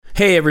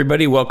Hey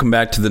everybody, welcome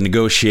back to The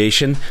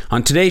Negotiation.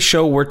 On today's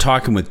show, we're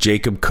talking with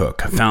Jacob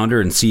Cooke, founder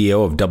and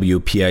CEO of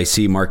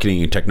WPIC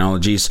Marketing and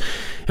Technologies,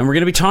 and we're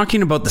going to be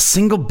talking about the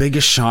single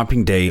biggest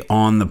shopping day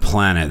on the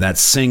planet, that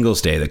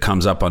Singles Day that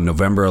comes up on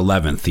November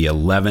 11th, the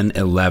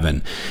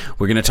 11/11.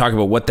 We're going to talk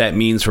about what that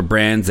means for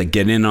brands that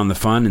get in on the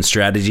fun and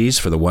strategies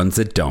for the ones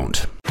that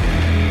don't.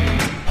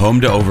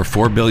 Home to over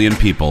 4 billion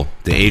people,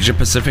 the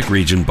Asia-Pacific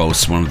region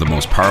boasts one of the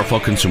most powerful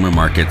consumer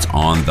markets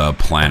on the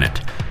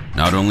planet.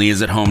 Not only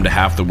is it home to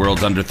half the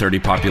world's under 30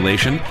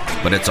 population,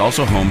 but it's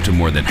also home to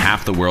more than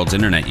half the world's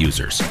internet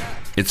users.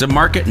 It's a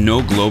market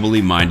no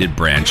globally minded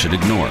brand should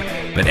ignore,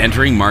 but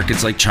entering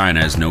markets like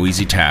China is no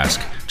easy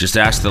task. Just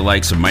ask the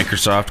likes of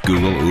Microsoft,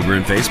 Google, Uber,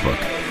 and Facebook.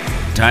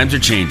 Times are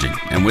changing,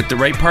 and with the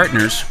right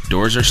partners,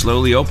 doors are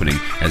slowly opening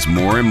as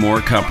more and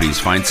more companies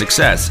find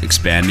success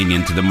expanding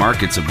into the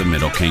markets of the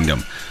Middle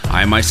Kingdom.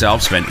 I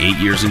myself spent 8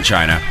 years in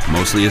China,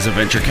 mostly as a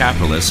venture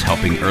capitalist,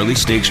 helping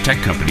early-stage tech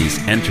companies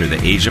enter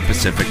the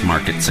Asia-Pacific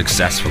market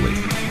successfully.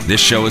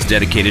 This show is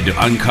dedicated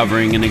to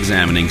uncovering and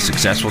examining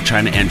successful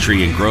China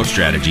entry and growth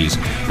strategies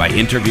by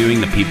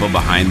interviewing the people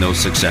behind those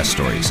success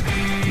stories.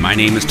 My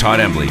name is Todd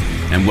Embley,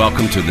 and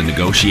welcome to The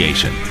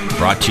Negotiation,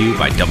 brought to you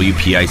by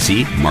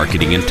WPIC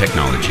Marketing and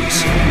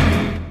Technologies.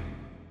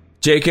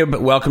 Jacob,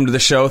 welcome to the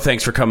show.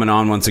 Thanks for coming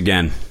on once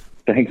again.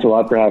 Thanks a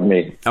lot for having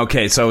me.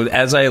 Okay, so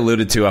as I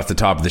alluded to off the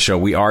top of the show,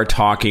 we are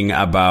talking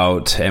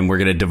about, and we're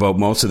going to devote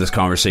most of this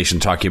conversation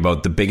talking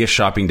about the biggest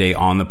shopping day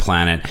on the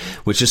planet,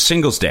 which is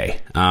Singles Day.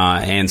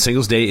 And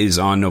Singles Day is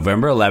on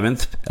November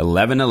 11th,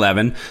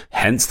 11/11,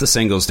 hence the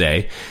Singles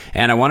Day.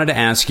 And I wanted to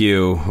ask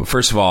you,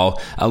 first of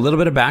all, a little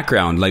bit of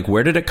background, like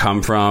where did it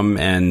come from?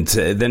 And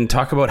then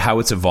talk about how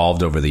it's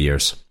evolved over the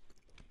years.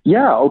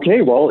 Yeah,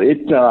 okay. Well,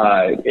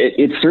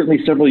 it's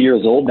certainly several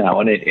years old now,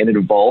 and it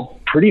evolved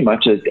pretty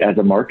much as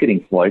a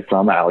marketing ploy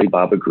from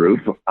Alibaba Group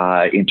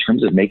in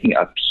terms of making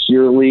a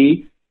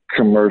purely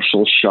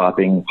commercial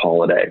shopping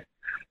holiday.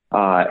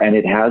 And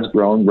it has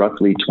grown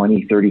roughly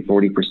 20, 30,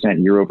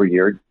 40% year over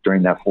year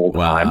during that whole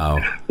time. Wow.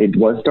 It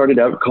was started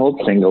out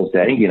called Singles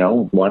Day,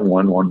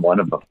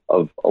 1/1/1/1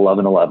 of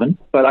 11/11.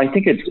 But I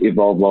think it's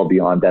evolved well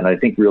beyond that. I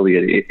think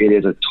really it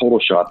is a total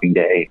shopping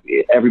day.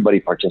 Everybody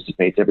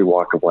participates, every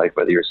walk of life,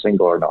 whether you're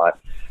single or not.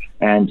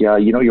 And,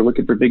 you're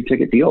looking for big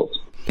ticket deals.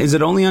 Is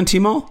it only on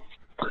Tmall?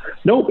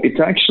 No, it's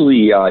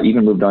actually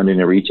even moved on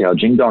into retail.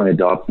 Jingdong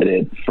adopted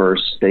it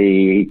first.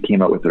 They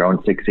came out with their own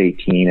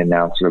 618, and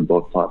now sort of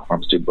both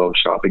platforms do both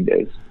shopping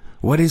days.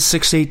 What is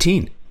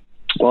 618?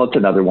 Well, it's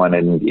another one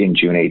in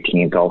June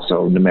 18th,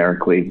 also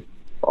numerically,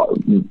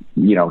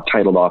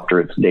 titled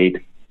after its date.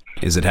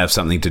 Does it have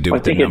something to do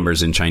with the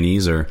numbers in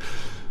Chinese, or?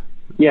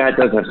 Yeah, it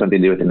does have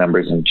something to do with the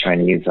numbers in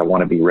Chinese. I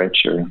want to be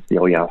rich, or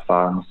Liu Yao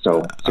Fa.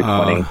 So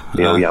 620,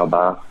 Liu Yao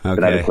Ba,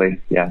 phonetically.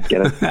 Yeah,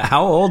 get it.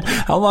 How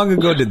long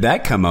ago did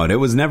that come out? It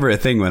was never a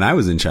thing when I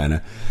was in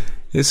China.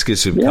 This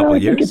is a couple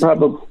of years.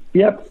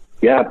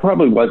 It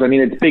probably was. I mean,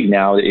 it's big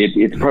now.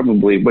 It's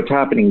probably, what's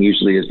happening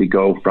usually is we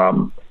go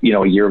from,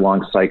 a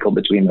year-long cycle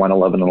between one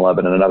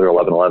 11/11 and another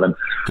 11/11.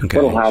 Okay,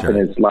 what'll happen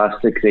is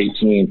last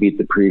 618 beat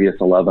the previous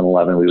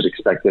 11/11. We would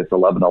expect this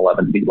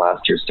 11/11 to beat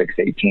last year's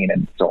 618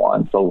 and so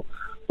on. So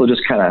we'll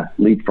just kind of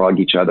leapfrog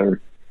each other.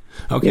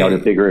 Okay. The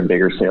bigger and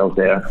bigger sales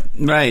there.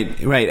 Right.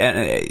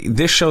 And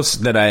this shows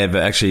that I have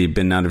actually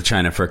been out of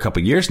China for a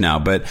couple of years now,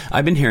 but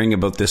I've been hearing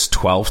about this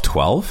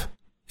 12/12.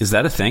 Is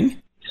that a thing?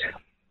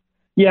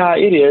 Yeah,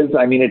 it is.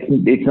 I mean,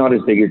 it's not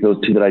as big as those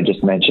two that I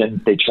just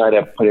mentioned. They try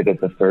to put it as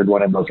the third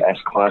one in those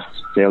S-class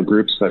sale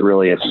groups, but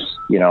really it's,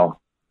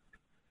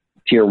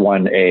 tier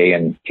 1A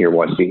and tier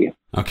 1B.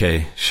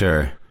 Okay,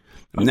 sure.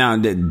 Now,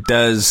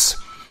 does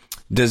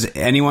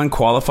anyone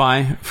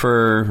qualify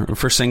for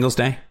Singles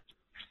Day?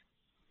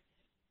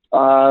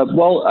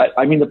 Well,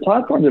 I mean, the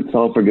platforms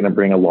itself are going to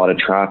bring a lot of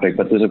traffic,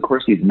 but there's, of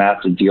course, these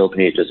massive deal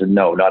pages, and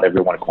no, not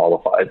everyone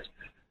qualifies.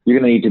 You're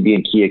going to need to be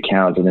in key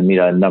accounts and then meet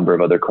a number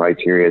of other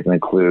criteria that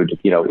include,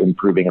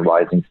 improving and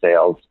rising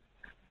sales,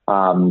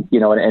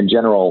 and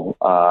general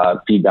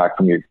feedback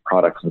from your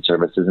products and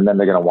services. And then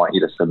they're going to want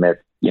you to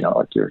submit,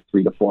 like your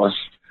 3 to 4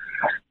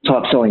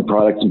 top selling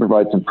products and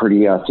provide some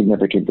pretty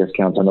significant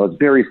discounts on those.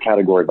 Varies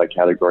category by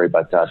category,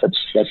 but that's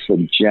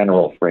the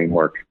general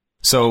framework.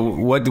 So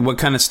what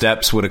kind of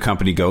steps would a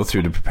company go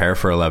through to prepare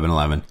for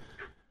 11/11?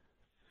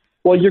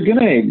 Well, you're going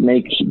to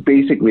make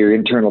basically your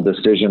internal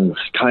decisions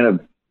kind of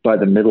by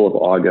the middle of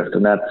August.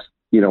 And that's,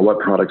 what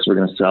products we're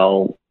going to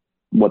sell,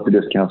 what the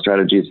discount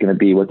strategy is going to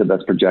be, what the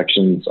best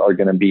projections are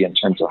going to be in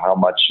terms of how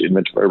much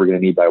inventory we're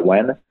going to need by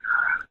when.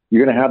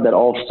 You're going to have that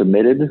all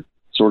submitted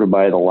sort of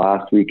by the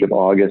last week of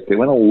August. They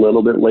went a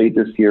little bit late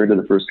this year into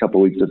the first couple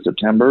of weeks of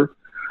September.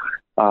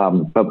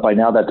 But by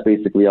now that's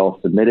basically all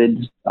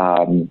submitted.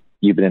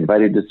 You've been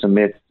invited to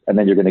submit, and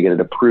then you're going to get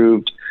it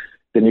approved.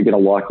 Then you're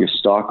going to lock your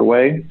stock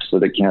away so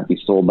that it can't be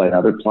sold by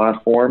another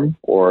platform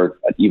or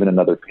even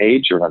another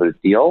page or another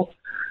deal.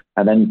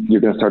 And then you're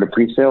going to start a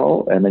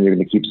pre-sale, and then you're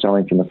going to keep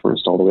selling from the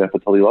 1st all the way up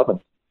until the 11th.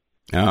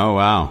 Oh,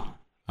 wow.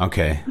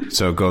 Okay.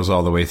 So it goes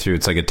all the way through.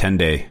 It's like a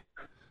 10-day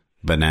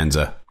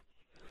bonanza.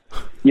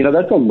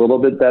 That's a little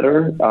bit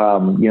better.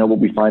 What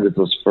we find is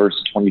those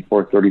first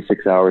 24,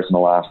 36 hours and the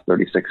last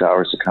 36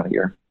 hours are kind of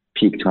your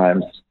peak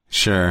times.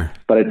 Sure.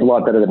 But it's a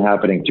lot better than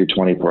happening through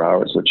 24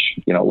 hours, which,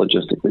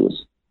 logistically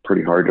was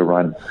pretty hard to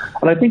run.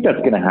 And I think that's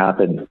going to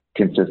happen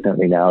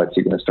consistently now.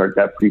 You're going to start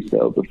that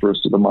pre-sale the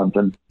first of the month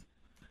and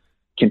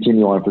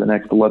continue on for the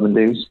next 11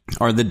 days.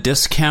 Are the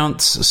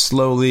discounts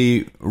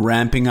slowly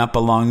ramping up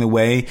along the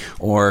way?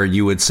 Or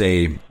you would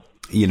say,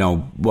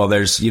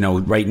 there's,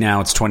 right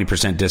now it's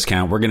 20%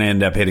 discount. We're going to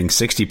end up hitting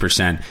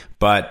 60%,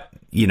 but,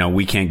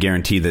 we can't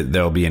guarantee that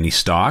there'll be any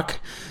stock.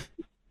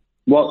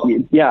 Well,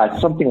 yeah,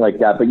 something like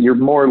that. But you're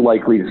more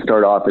likely to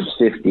start off at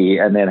 50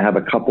 and then have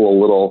a couple of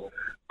little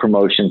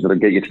promotions that'll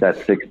get you to that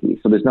 60.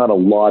 So there's not a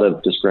lot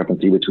of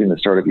discrepancy between the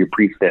start of your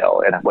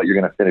pre-sale and what you're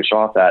going to finish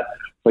off at.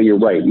 But you're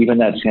right. Even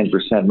that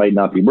 10% might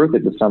not be worth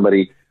it to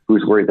somebody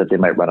who's worried that they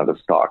might run out of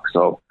stock.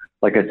 So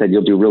like I said,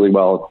 you'll do really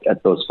well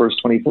at those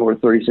first 24 or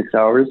 36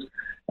 hours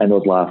and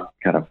those last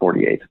kind of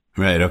 48.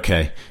 Right.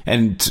 Okay.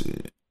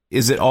 And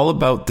is it all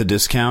about the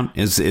discount?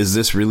 Is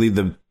this really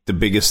the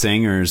biggest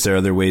thing, or is there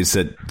other ways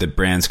that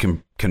brands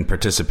can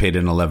participate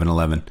in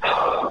 11/11?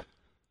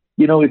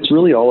 It's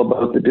really all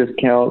about the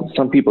discount.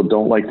 Some people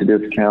don't like the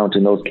discount.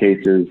 In those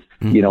cases,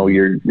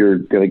 you're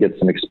going to get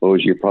some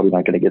exposure. You're probably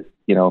not going to get,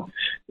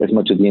 as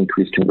much of the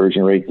increased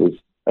conversion rates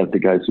as the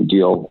guys who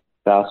deal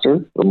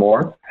faster or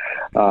more.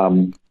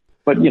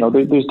 But,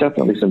 there's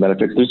definitely some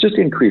benefits. There's just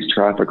increased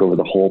traffic over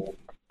the whole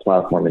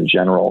platform in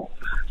general,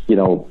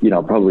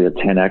 probably a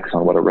 10x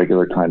on what a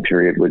regular time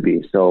period would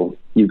be. So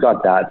you've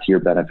got that to your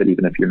benefit,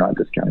 even if you're not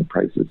discounting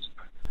prices.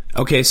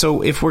 Okay,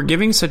 so if we're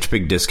giving such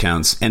big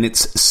discounts and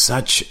it's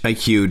such a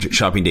huge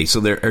shopping day, so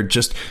there are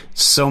just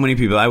so many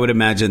people, I would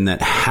imagine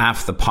that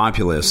half the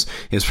populace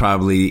is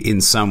probably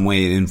in some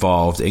way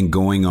involved in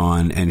going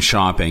on and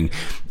shopping.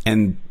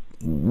 And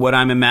what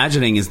I'm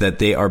imagining is that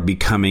they are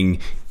becoming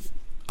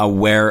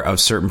aware of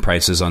certain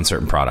prices on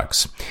certain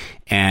products.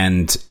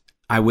 And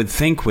I would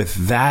think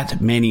with that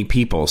many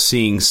people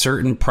seeing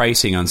certain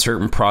pricing on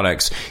certain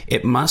products,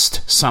 it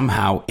must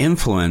somehow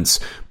influence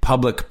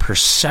public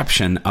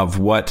perception of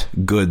what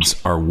goods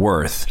are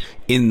worth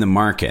in the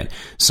market.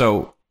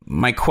 So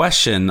my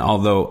question,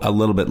 although a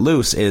little bit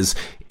loose, is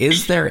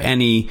there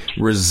any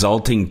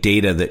resulting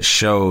data that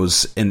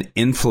shows an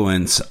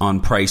influence on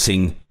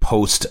pricing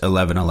post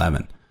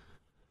 11/11?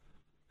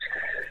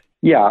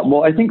 Yeah,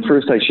 well, I think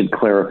first I should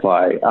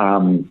clarify.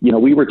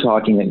 We were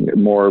talking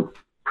more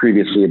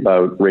previously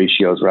about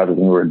ratios rather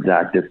than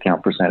exact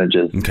discount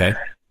percentages. Okay.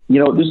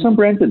 There's some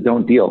brands that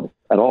don't deal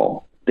at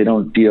all. They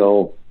don't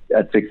deal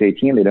at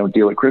 6/18. They don't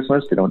deal at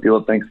Christmas. They don't deal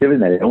at Thanksgiving.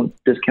 They don't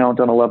discount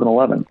on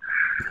 11/11.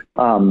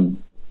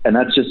 And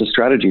that's just a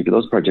strategy for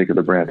those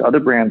particular brands. Other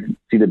brands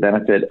see the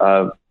benefit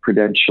of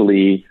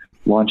prudentially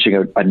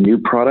launching a new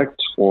product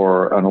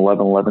or an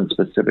 11/11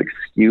 specific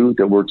SKU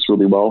that works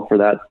really well for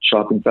that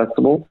shopping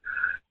festival.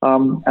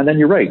 And then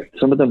you're right.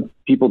 Some of them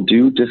people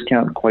do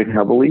discount quite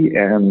heavily,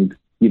 and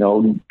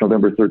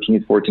November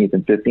 13th, 14th,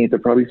 and 15th are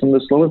probably some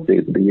of the slowest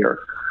days of the year.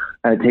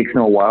 And it takes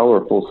them a while or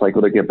a full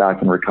cycle to get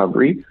back in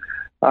recovery.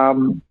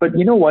 But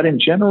you know what? In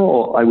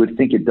general, I would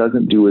think it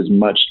doesn't do as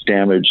much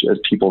damage as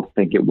people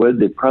think it would.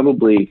 They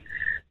probably,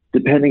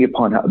 depending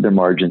upon their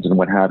margins and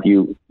what have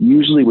you,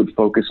 usually would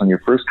focus on your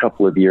first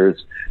couple of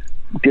years,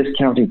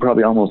 discounting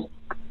probably almost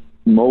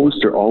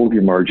most or all of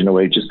your margin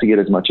away just to get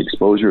as much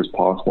exposure as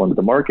possible into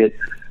the market.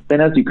 Then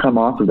as you come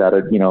off of that,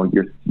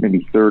 your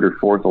maybe third or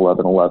fourth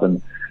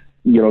 11/11,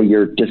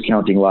 you're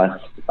discounting less.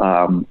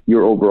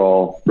 Your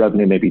overall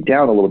revenue may be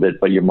down a little bit,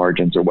 but your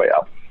margins are way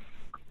up.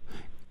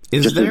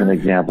 Just as an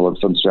example of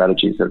some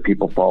strategies that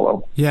people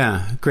follow.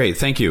 Yeah, great.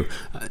 Thank you.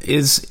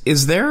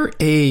 Is there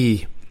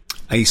a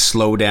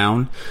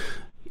slowdown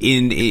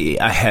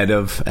ahead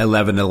of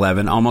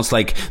 11/11, almost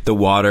like the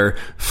water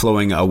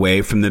flowing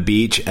away from the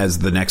beach as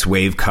the next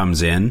wave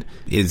comes in?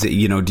 Is it,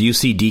 do you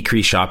see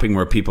decreased shopping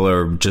where people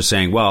are just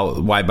saying,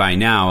 well, why buy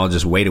now? I'll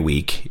just wait a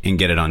week and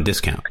get it on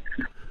discount?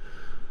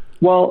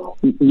 Well,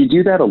 you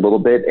do that a little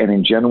bit. And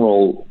in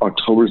general,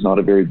 October is not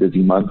a very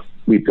busy month.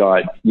 We've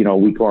got, a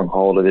week-long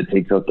holiday that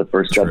takes out the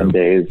first 7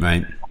 days.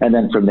 Right. And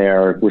then from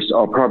there, we're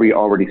probably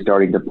already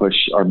starting to push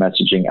our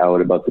messaging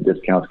out about the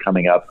discounts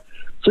coming up.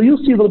 So you'll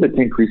see a little bit of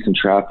increase in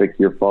traffic.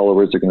 Your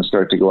followers are going to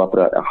start to go up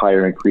at a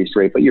higher increase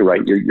rate. But you're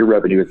right, your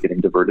revenue is getting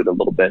diverted a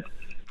little bit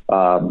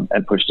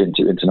and pushed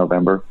into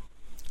November.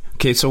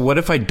 Okay, so what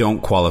if I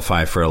don't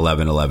qualify for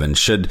 11/11?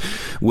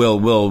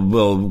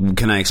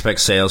 Can I expect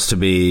sales to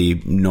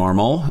be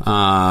normal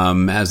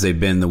as they've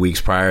been the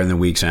weeks prior and the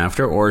weeks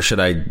after, or should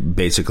I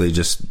basically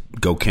just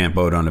go camp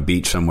out on a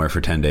beach somewhere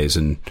for 10 days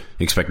and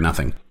expect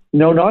nothing?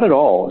 No, not at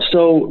all.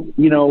 So,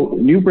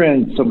 new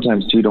brands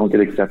sometimes too don't get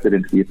accepted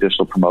into the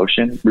official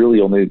promotion. Really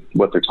only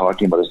what they're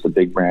talking about is the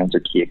big brands or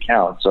key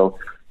accounts. So,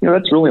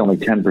 that's really only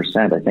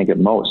 10%, I think, at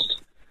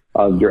most.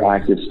 of your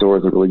active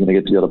stores are really going to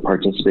get to be able to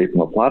participate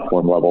from a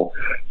platform level.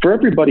 For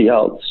everybody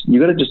else,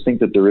 you got to just think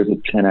that there is a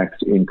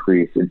 10x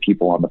increase in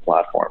people on the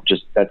platform.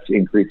 Just that's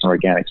increase in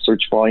organic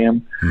search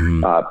volume,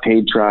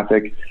 paid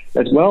traffic,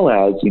 as well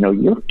as,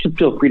 you can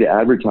feel free to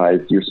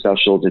advertise your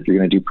specials if you're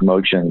going to do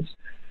promotions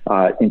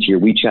into your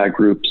WeChat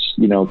groups.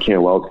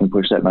 KOLs can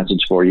push that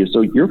message for you.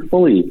 So you're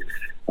fully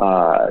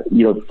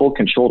full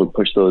control to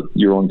push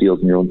your own deals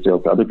and your own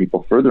sales to other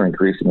people, further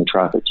increasing the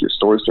traffic to your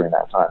stores during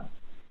that time.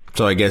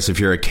 So I guess if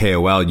you're a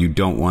KOL, you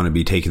don't want to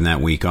be taking that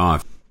week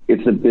off.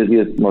 It's the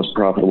busiest, most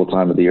profitable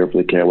time of the year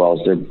for the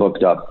KOLs. They're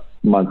booked up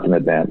months in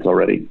advance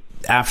already.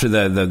 After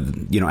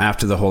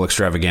after the whole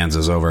extravaganza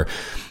is over,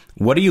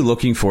 what are you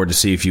looking for to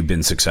see if you've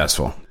been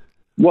successful?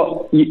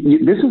 Well,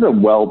 this is a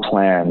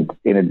well-planned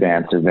in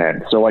advance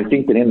event. So I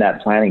think that in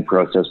that planning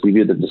process, we've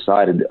either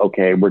decided,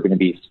 okay, we're going to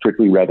be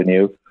strictly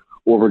revenue,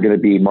 or we're going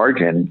to be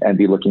margin and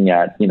be looking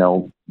at,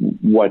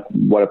 what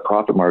a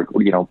profit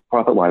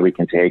line we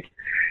can take.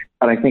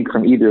 And I think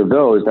from either of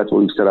those, that's what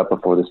we've set up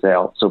before the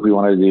sale. So if we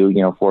wanted to do,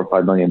 $4 or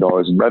 $5 million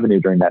in revenue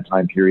during that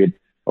time period,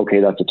 okay,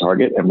 that's a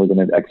target, and we're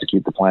going to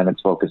execute the plan that's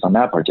focused on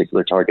that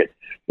particular target.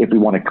 If we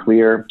want to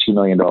clear $2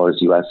 million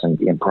US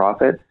in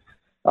profit,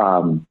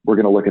 we're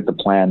going to look at the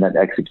plan that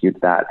executes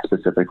that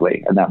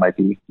specifically. And that might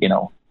be,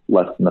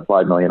 less than the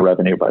 5 million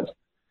revenue, but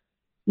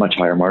much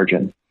higher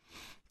margin.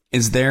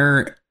 Is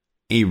there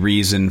a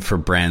reason for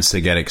brands to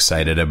get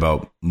excited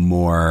about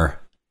more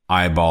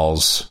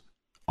eyeballs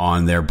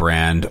on their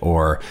brand,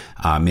 or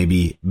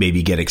maybe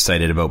get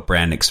excited about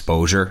brand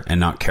exposure and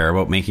not care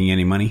about making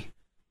any money?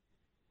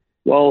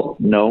 Well,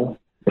 no.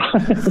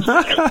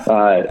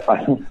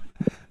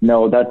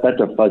 No, that's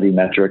a fuzzy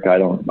metric. I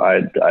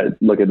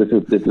look at this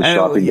is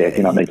shopping day. If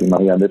you're not making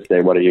money on this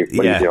day, what are you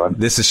doing?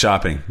 This is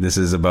shopping. This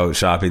is about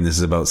shopping. This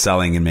is about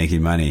selling and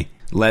making money.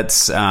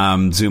 Let's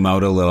zoom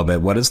out a little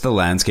bit. What is the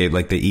landscape,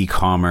 like the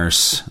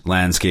e-commerce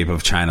landscape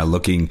of China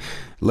looking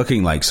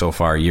like so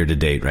far year to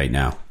date right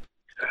now?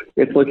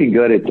 It's looking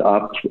good. It's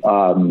up.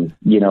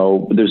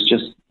 There's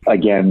just,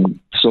 again,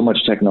 so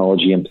much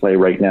technology in play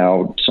right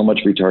now, so much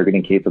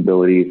retargeting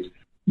capabilities.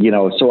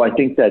 So I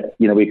think that,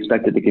 we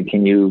expect it to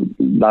continue.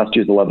 Last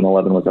year's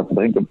 11/11 was up, I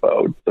think,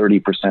 about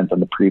 30% on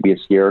the previous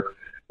year.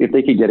 If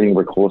they could get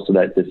anywhere close to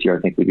that this year,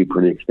 I think we'd be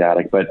pretty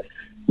ecstatic. But,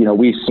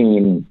 we've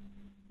seen,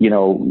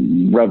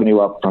 revenue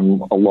up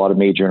from a lot of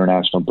major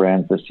international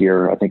brands this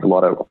year. I think a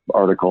lot of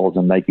articles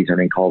and Nike's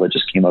earnings call that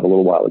just came out a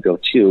little while ago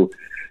too,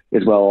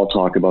 as well. I'll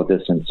talk about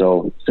this. And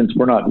so since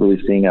we're not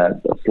really seeing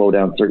a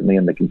slowdown, certainly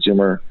in the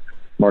consumer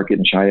market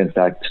in China, in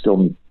fact,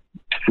 still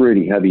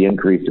pretty heavy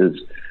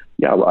increases.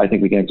 Yeah, I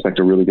think we can expect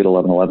a really good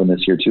 11/11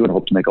 this year too, and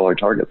hope to make all our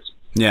targets.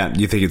 Yeah,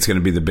 you think it's going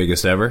to be the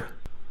biggest ever?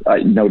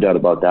 No doubt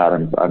about that.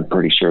 I'm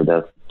pretty sure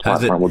the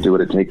platform will do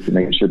what it takes to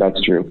make sure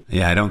that's true.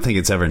 Yeah, I don't think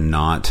it's ever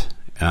not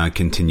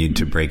continued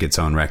to break its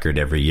own record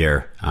every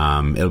year.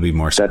 It'll be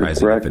more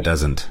surprising if it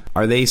doesn't.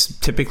 Are they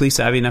typically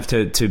savvy enough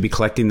to be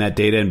collecting that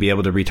data and be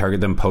able to retarget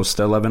them post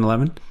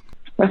 11/11?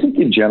 I think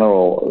in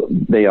general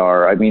they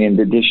are. I mean, in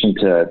addition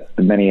to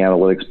the many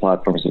analytics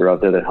platforms that are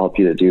out there that help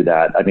you to do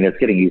that, I mean, it's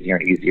getting easier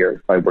and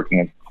easier by working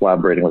and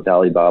collaborating with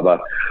Alibaba,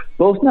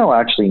 both now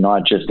actually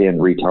not just in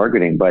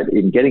retargeting, but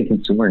in getting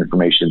consumer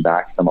information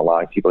back to them,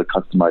 allowing people to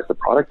customize the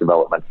product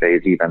development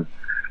phase even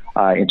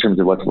in terms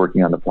of what's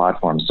working on the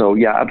platform. So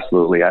yeah,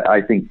 absolutely.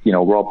 I think,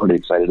 we're all pretty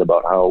excited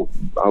about how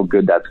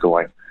good that's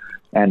going,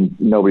 and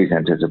nobody's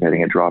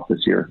anticipating a drop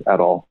this year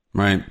at all.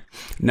 Right.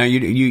 Now,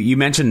 you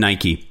mentioned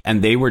Nike,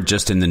 and they were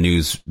just in the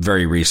news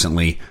very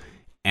recently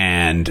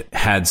and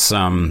had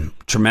some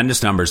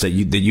tremendous numbers that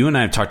you and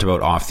I have talked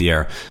about off the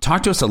air.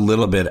 Talk to us a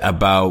little bit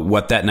about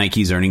what that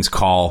Nike's earnings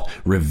call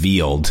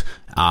revealed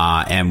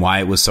and why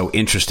it was so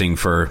interesting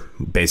for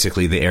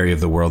basically the area of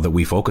the world that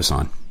we focus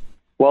on.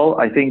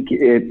 Well, I think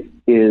it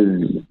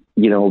is,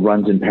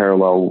 runs in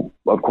parallel.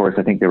 Of course,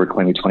 I think they were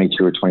claiming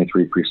 22 or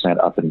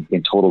 23% up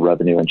in total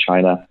revenue in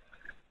China.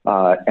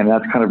 And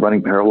that's kind of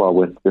running parallel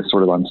with this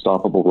sort of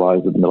unstoppable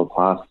rise of the middle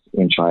class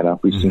in China.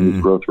 We've seen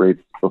these growth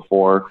rates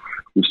before.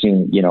 We've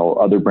seen,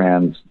 other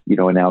brands,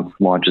 announce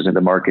launches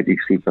into market. You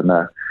see from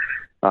the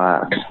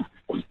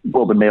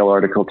Mail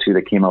article too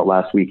that came out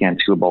last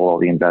weekend too about all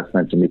the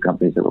investments and new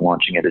companies that were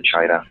launching into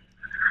China.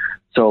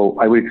 So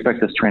I would expect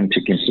this trend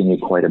to continue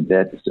quite a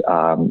bit.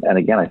 And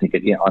again, I think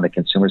on the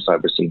consumer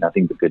side, we're seeing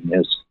nothing but good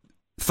news.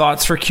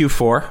 Thoughts for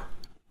Q4?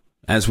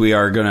 As we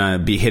are going to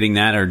be hitting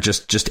that, or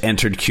just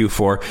entered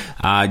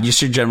Q4,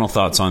 just your general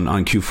thoughts on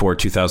Q4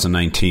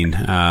 2019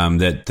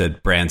 that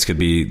brands could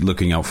be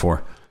looking out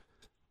for.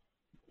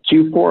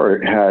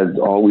 Q4 has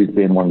always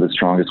been one of the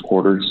strongest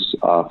quarters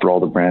for all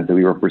the brands that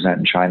we represent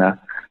in China,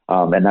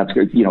 and that's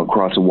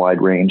across a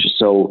wide range.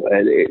 So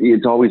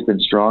it's always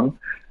been strong.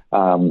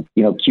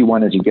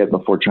 Q1, as you get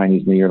before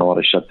Chinese New Year and a lot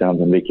of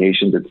shutdowns and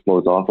vacations, it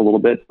slows off a little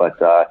bit, but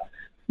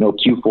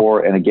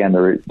Q4, and again,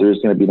 there's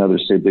going to be another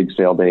big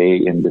sale day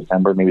in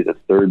December, maybe the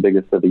third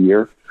biggest of the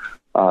year.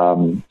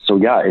 So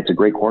yeah, it's a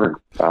great quarter,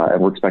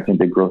 and we're expecting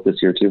big growth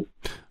this year too.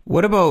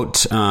 What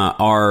about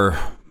our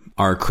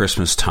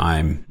Christmas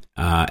time?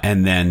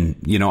 And then,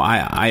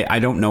 I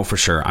don't know for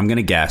sure. I'm going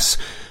to guess.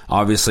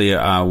 Obviously,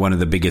 one of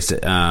the biggest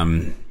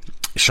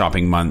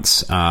shopping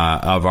months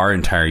of our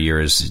entire year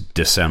is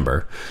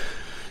December.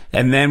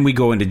 And then we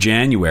go into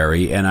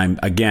January, and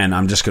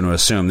I'm just going to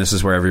assume this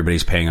is where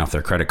everybody's paying off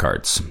their credit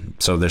cards.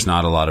 So there's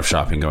not a lot of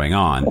shopping going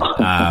on.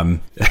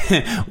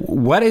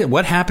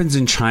 What happens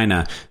in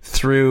China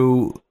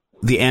through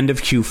the end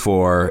of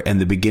Q4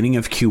 and the beginning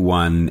of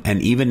Q1,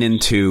 and even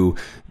into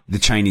the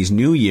Chinese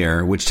New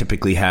Year, which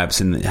typically happens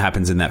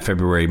in that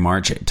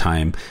February-March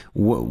time?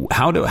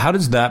 How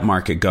does that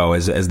market go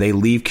as they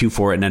leave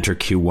Q4 and enter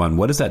Q1?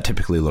 What does that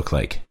typically look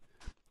like?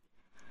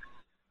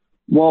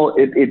 Well,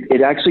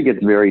 it actually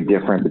gets very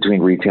different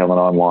between retail and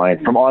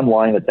online. From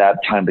online at that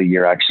time of the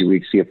year, actually,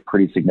 we see a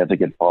pretty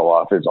significant fall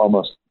off. There's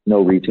almost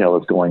no retail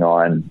that's going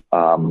on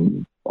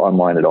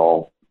online at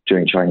all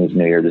during Chinese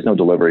New Year. There's no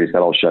deliveries.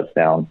 That all shuts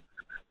down.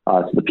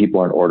 So the people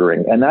aren't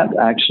ordering. And that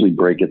actually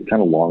gets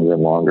kind of longer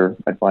and longer,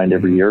 I find,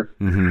 every year.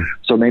 Mm-hmm.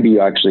 So maybe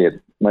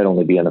it might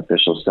only be an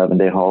official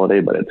 7-day holiday,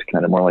 but it's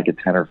kind of more like a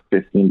 10 or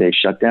 15-day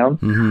shutdown.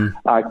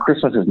 Mm-hmm.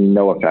 Christmas has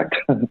no effect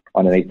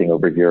on anything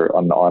over here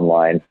on the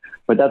online.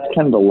 But that's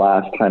kind of the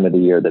last time of the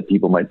year that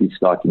people might be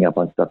stocking up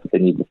on stuff that they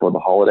need before the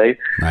holiday.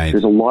 Right.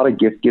 There's a lot of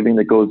gift giving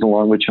that goes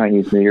along with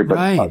Chinese New Year,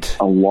 but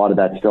a lot of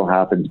that still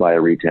happens via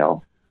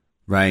retail.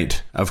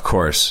 Right. Of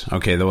course.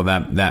 Okay. Well,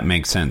 that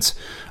makes sense.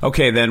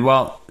 Okay, then.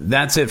 Well,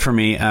 that's it for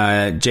me.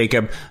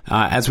 Jacob,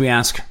 as we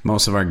ask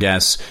most of our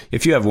guests,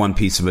 if you have one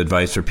piece of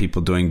advice for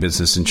people doing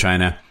business in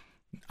China,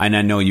 and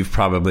I know you've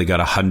probably got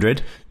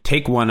 100,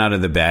 take one out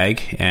of the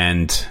bag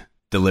and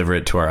deliver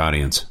it to our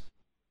audience.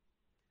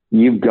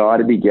 You've got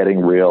to be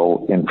getting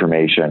real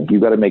information.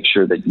 You've got to make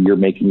sure that you're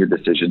making your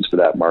decisions for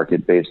that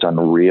market based on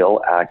real,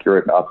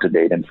 accurate,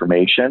 up-to-date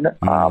information,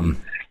 and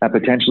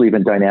potentially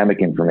even dynamic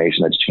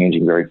information that's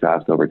changing very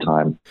fast over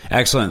time.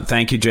 Excellent.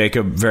 Thank you,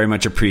 Jacob. Very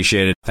much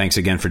appreciated. Thanks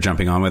again for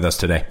jumping on with us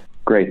today.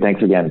 Great.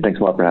 Thanks again. Thanks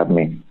a lot for having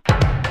me.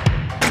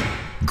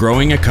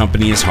 Growing a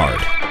company is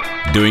hard.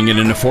 Doing it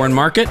in a foreign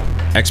market?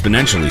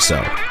 Exponentially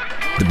so.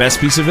 The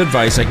best piece of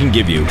advice I can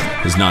give you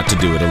is not to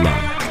do it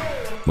alone.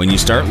 When you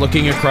start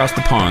looking across the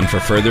pond for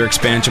further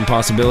expansion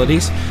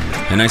possibilities,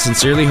 and I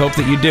sincerely hope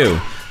that you do,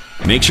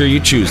 make sure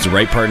you choose the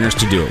right partners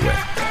to do it with.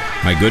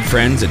 My good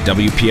friends at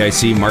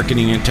WPIC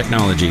Marketing and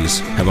Technologies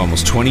have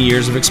almost 20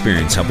 years of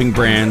experience helping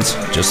brands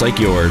just like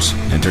yours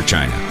enter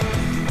China.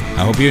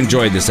 I hope you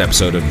enjoyed this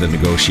episode of The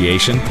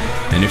Negotiation,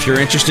 and if you're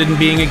interested in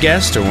being a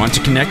guest or want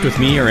to connect with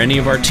me or any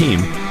of our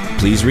team,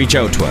 please reach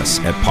out to us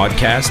at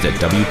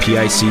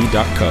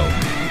podcast@wpic.co.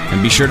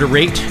 And be sure to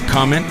rate,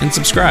 comment, and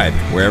subscribe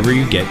wherever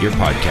you get your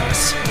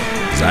podcasts.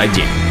 再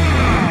见。